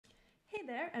Hey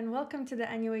there, and welcome to the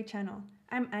Anya channel.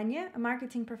 I'm Anya, a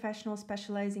marketing professional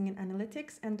specializing in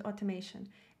analytics and automation,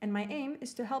 and my aim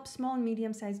is to help small and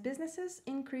medium-sized businesses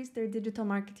increase their digital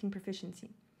marketing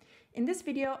proficiency. In this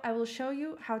video, I will show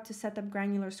you how to set up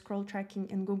granular scroll tracking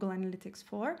in Google Analytics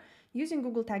 4 using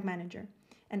Google Tag Manager,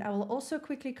 and I will also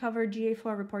quickly cover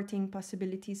GA4 reporting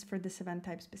possibilities for this event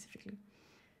type specifically.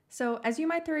 So, as you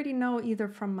might already know either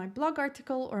from my blog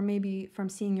article or maybe from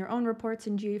seeing your own reports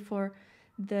in GA4,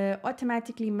 the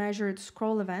automatically measured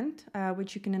scroll event,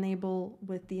 which you can enable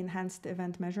with the enhanced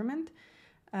event measurement,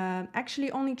 actually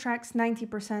only tracks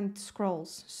 90%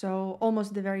 scrolls, so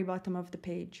almost the very bottom of the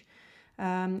page.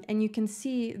 And you can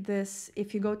see this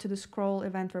if you go to the scroll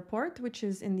event report, which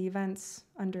is in the events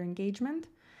under engagement,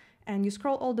 and you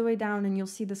scroll all the way down and you'll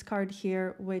see this card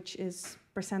here, which is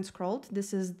percent scrolled.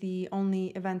 This is the only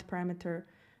event parameter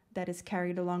that is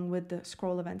carried along with the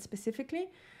scroll event specifically.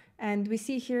 And we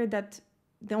see here that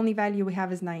the only value we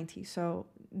have is 90. So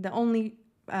the only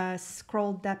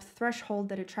scroll depth threshold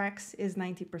that it tracks is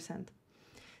 90%.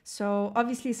 So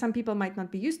obviously some people might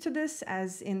not be used to this,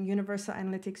 as in Universal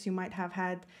Analytics, you might have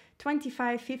had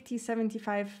 25, 50,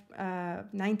 75,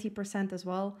 90% as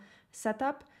well set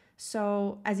up.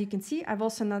 So as you can see, I've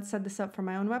also not set this up for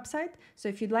my own website. So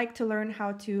if you'd like to learn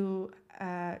how to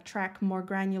track more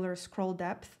granular scroll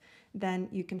depth, then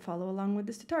you can follow along with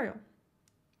this tutorial.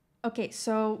 Okay,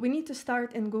 so we need to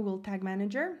start in Google Tag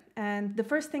Manager, and the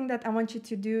first thing that I want you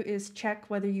to do is check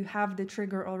whether you have the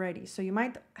trigger already. So you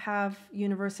might have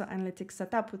Universal Analytics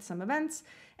set up with some events,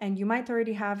 and you might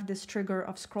already have this trigger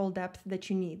of scroll depth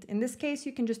that you need. In this case,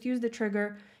 you can just use the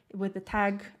trigger with the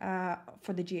tag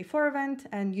for the GA4 event,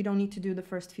 and you don't need to do the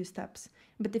first few steps.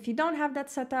 But if you don't have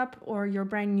that set up, or you're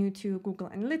brand new to Google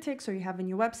Analytics, or you have a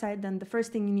new website, then the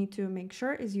first thing you need to make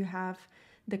sure is you have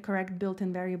the correct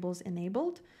built-in variables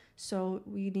enabled. So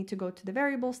we need to go to the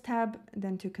variables tab,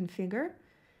 then to configure.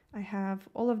 I have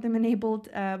all of them enabled,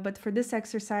 but for this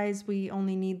exercise, we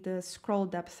only need the scroll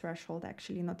depth threshold,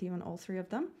 actually, not even all three of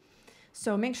them.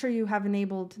 So make sure you have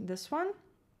enabled this one.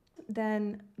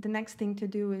 Then the next thing to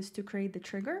do is to create the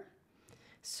trigger.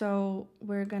 So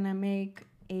we're gonna make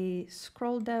a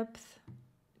scroll depth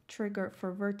trigger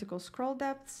for vertical scroll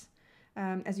depths.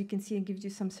 As you can see, it gives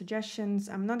you some suggestions.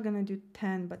 I'm not gonna do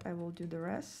 10, but I will do the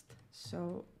rest.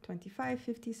 So 25,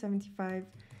 50, 75,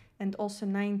 and also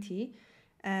 90.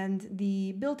 And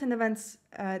the built-in events,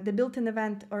 the built-in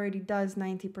event already does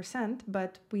 90%,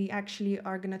 but we actually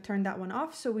are gonna turn that one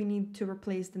off. So we need to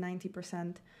replace the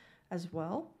 90% as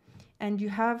well. And you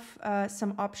have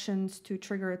some options to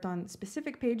trigger it on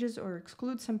specific pages or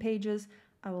exclude some pages.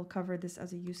 I will cover this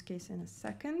as a use case in a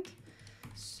second.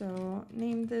 So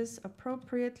name this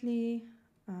appropriately,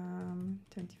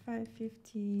 25,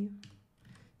 50,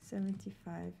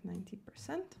 75,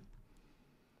 90%.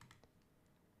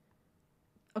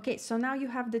 Okay, so now you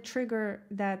have the trigger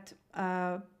that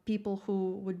people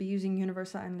who would be using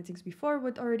Universal Analytics before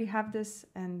would already have this,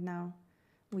 and now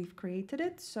we've created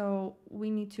it. So we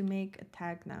need to make a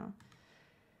tag now.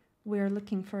 We're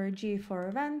looking for a GA4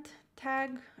 event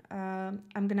tag.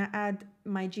 I'm gonna add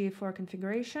my GA4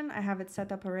 configuration. I have it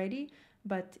set up already,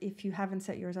 but if you haven't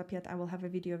set yours up yet, I will have a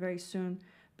video very soon,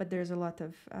 but there's a lot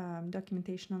of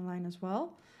documentation online as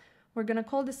well. We're gonna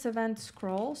call this event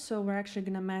scroll, so we're actually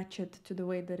gonna match it to the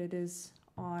way that it is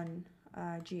on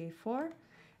GA4.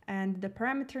 And the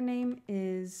parameter name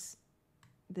is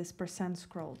this percent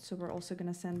scrolled, so we're also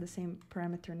gonna send the same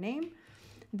parameter name.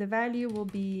 The value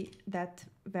will be that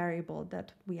variable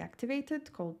that we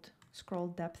activated called scroll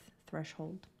depth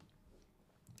threshold.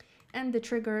 And the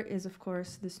trigger is, of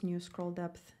course, this new scroll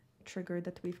depth trigger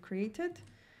that we've created.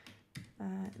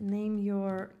 Name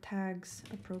your tags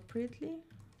appropriately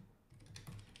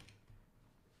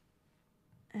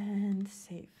and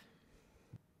save.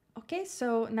 Okay,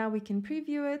 so now we can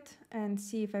preview it and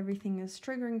see if everything is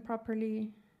triggering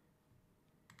properly,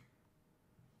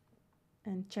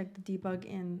 and check the debug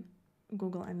in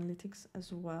Google Analytics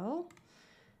as well.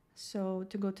 So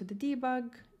to go to the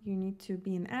debug, you need to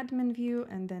be in admin view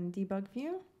and then debug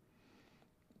view.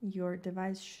 Your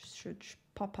device should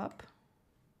pop up.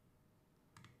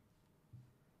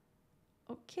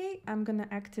 Okay, I'm gonna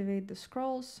activate the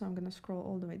scrolls. So I'm gonna scroll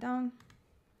all the way down.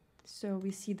 So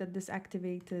we see that this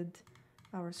activated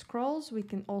our scrolls. We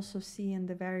can also see in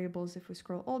the variables, if we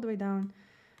scroll all the way down,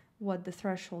 what the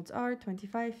thresholds are,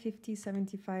 25, 50,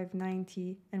 75,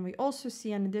 90. And we also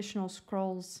see an additional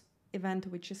scrolls event,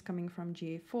 which is coming from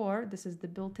GA4. This is the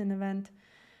built-in event,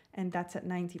 and that's at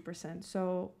 90%.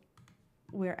 So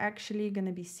we're actually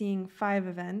gonna be seeing 5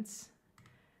 events.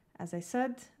 As I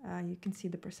said, you can see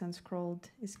the percent scrolled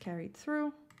is carried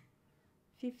through,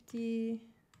 50,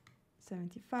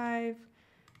 75,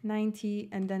 90,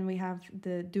 and then we have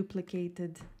the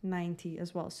duplicated 90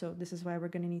 as well. So this is why we're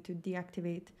going to need to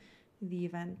deactivate the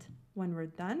event when we're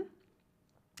done.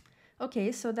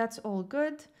 Okay, so that's all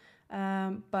good.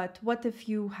 But what if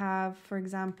you have, for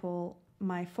example,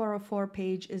 my 404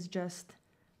 page is just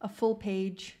a full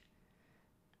page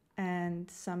and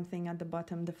something at the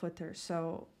bottom, the footer.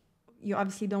 So you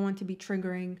obviously don't want to be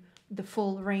triggering the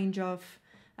full range of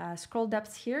scroll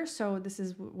depths here. So this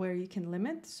is where you can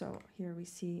limit. So here we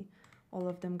see all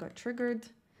of them got triggered,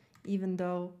 even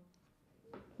though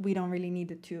we don't really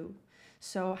need it to.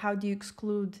 So how do you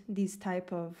exclude these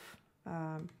type of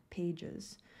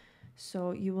pages?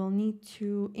 So you will need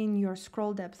to, in your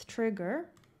scroll depth trigger,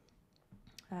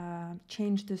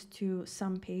 change this to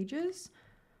some pages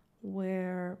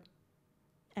where,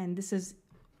 and this is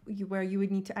where you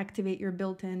would need to activate your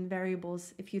built-in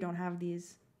variables if you don't have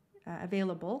these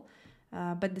available.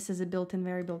 But this is a built-in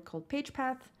variable called page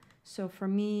path. So for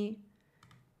me,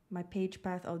 my page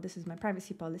path, oh, this is my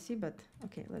privacy policy, but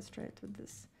okay, let's try it with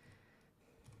this.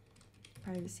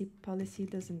 Privacy policy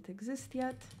doesn't exist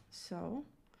yet, so.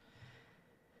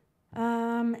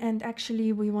 And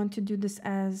actually we want to do this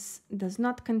as does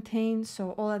not contain,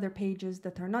 so all other pages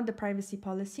that are not the privacy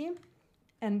policy.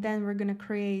 And then we're gonna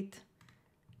create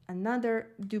another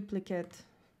duplicate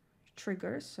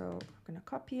trigger. So I'm gonna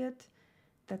copy it.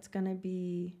 That's gonna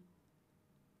be,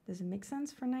 does it make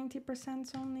sense for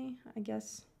 90% only? I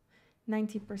guess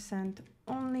 90%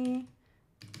 only.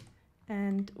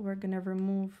 And we're gonna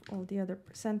remove all the other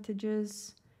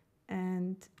percentages,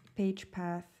 and page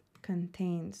path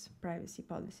contains privacy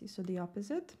policy, so the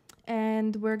opposite.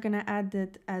 And we're gonna add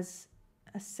it as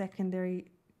a secondary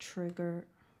trigger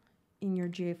in your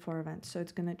GA4 event. So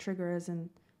it's gonna trigger as an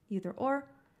either or,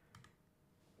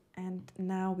 and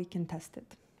now we can test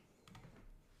it.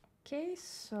 Okay,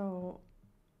 so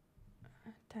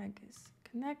tag is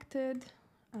connected,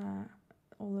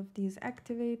 all of these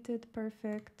activated,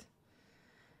 perfect.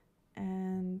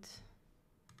 And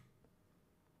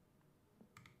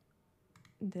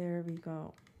there we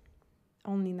go,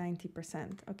 only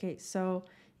 90%. Okay, so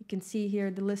you can see here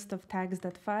the list of tags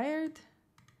that fired,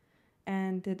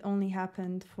 and it only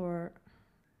happened for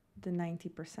the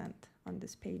 90% on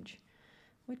this page,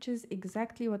 which is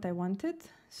exactly what I wanted.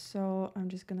 So I'm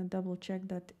just gonna double check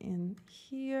that in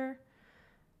here.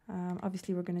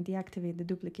 Obviously we're gonna deactivate the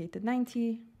duplicated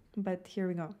 90, but here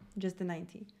we go, just the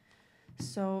 90.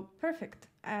 So perfect.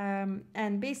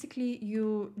 And basically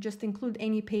you just include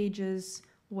any pages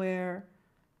where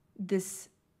this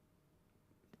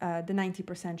the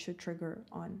 90% should trigger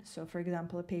on. So for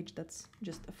example, a page that's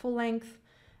just a full length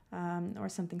or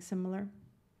something similar,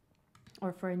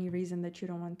 or for any reason that you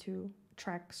don't want to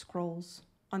track scrolls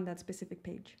on that specific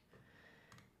page.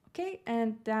 Okay,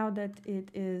 and now that it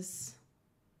is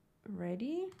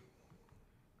ready,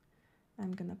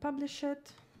 I'm gonna publish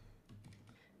it.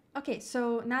 Okay,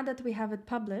 so now that we have it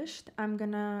published, I'm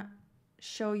gonna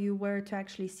show you where to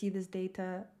actually see this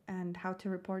data and how to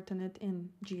report on it in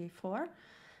GA4.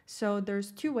 So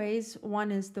there's two ways.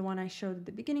 One is the one I showed at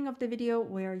the beginning of the video,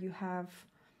 where you have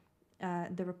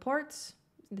the reports.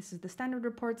 This is the standard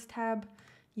reports tab.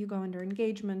 You go under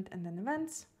engagement and then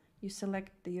events. You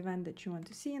select the event that you want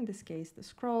to see, in this case, the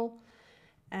scroll.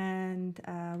 And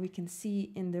we can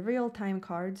see in the real-time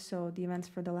card, so the events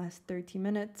for the last 30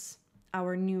 minutes,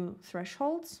 our new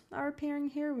thresholds are appearing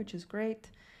here, which is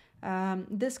great.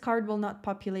 This card will not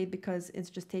populate because it's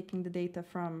just taking the data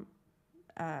from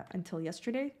until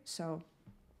yesterday. So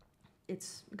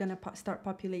it's gonna start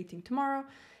populating tomorrow,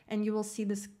 and you will see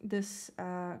this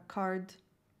card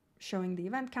showing the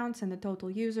event counts and the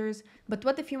total users. But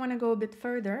what if you want to go a bit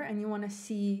further and you want to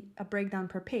see a breakdown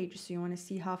per page? So you want to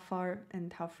see how far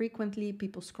and how frequently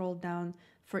people scroll down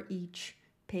for each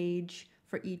page,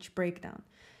 for each breakdown.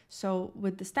 So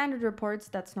with the standard reports,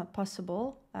 that's not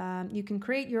possible. You can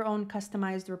create your own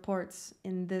customized reports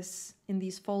in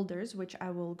these folders, which I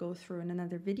will go through in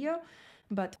another video.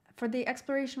 But for the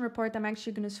exploration report, I'm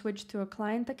actually going to switch to a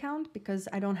client account because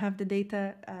I don't have the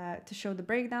data to show the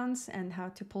breakdowns and how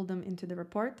to pull them into the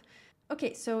report.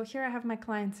 Okay, so here I have my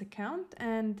client's account,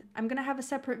 and I'm going to have a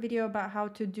separate video about how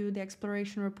to do the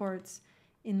exploration reports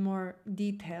in more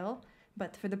detail.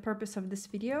 But for the purpose of this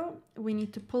video, we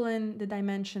need to pull in the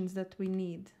dimensions that we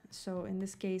need. So in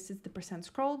this case, it's the percent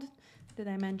scrolled, the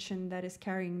dimension that is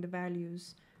carrying the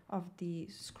values of the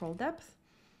scroll depth,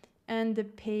 and the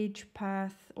page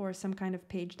path or some kind of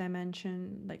page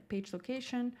dimension like page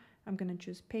location. I'm going to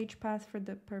choose page path for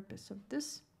the purpose of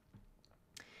this.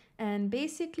 And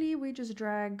basically we just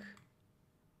drag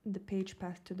the page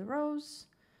path to the rows,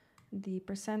 the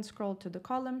percent scroll to the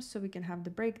columns so we can have the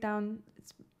breakdown.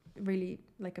 It's really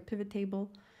like a pivot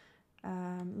table.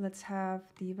 Let's have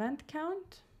the event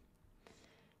count.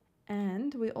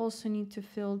 And we also need to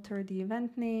filter the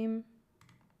event name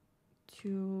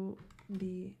to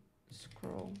the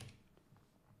scroll.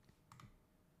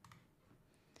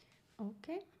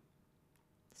 Okay.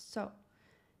 So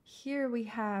here we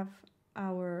have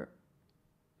our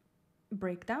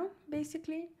breakdown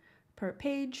basically per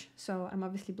page. So I'm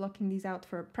obviously blocking these out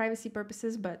for privacy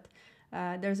purposes, but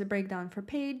there's a breakdown for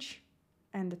page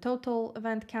and the total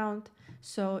event count.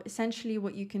 So essentially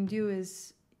what you can do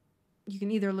is you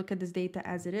can either look at this data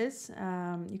as it is.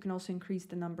 You can also increase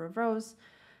the number of rows,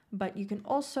 but you can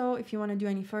also, if you want to do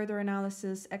any further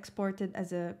analysis, export it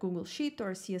as a Google Sheet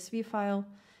or a CSV file,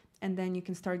 and then you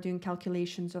can start doing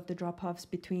calculations of the drop-offs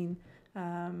between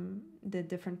the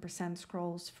different percent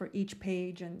scrolls for each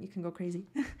page, and you can go crazy.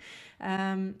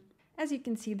 As you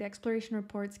can see, the exploration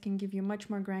reports can give you much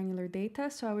more granular data,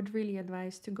 so I would really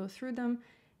advise to go through them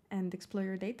and explore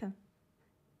your data.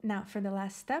 Now, for the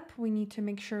last step, we need to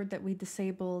make sure that we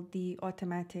disable the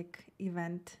automatic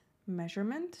event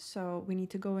measurement. So we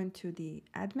need to go into the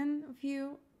admin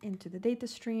view, into the data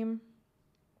stream,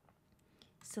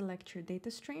 select your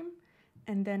data stream,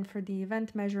 and then for the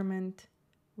event measurement,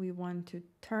 we want to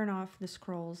turn off the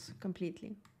scrolls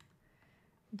completely.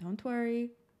 Don't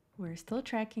worry, we're still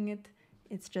tracking it.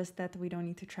 It's just that we don't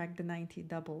need to track the 90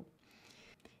 double.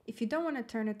 If you don't want to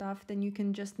turn it off, then you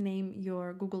can just name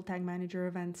your Google Tag Manager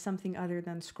event something other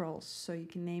than scrolls. So you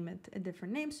can name it a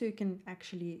different name so you can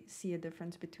actually see a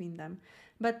difference between them.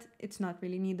 But it's not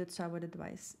really needed, so I would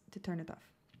advise to turn it off.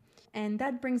 And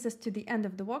that brings us to the end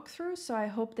of the walkthrough. So I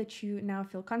hope that you now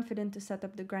feel confident to set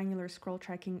up the granular scroll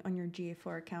tracking on your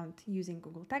GA4 account using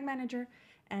Google Tag Manager.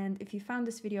 And if you found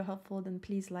this video helpful, then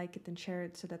please like it and share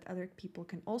it so that other people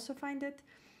can also find it.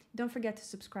 Don't forget to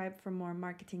subscribe for more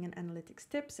marketing and analytics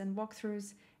tips and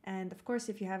walkthroughs. And of course,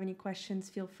 if you have any questions,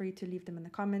 feel free to leave them in the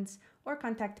comments or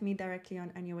contact me directly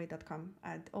on anyaway.com.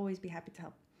 I'd always be happy to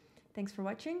help. Thanks for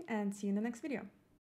watching and see you in the next video.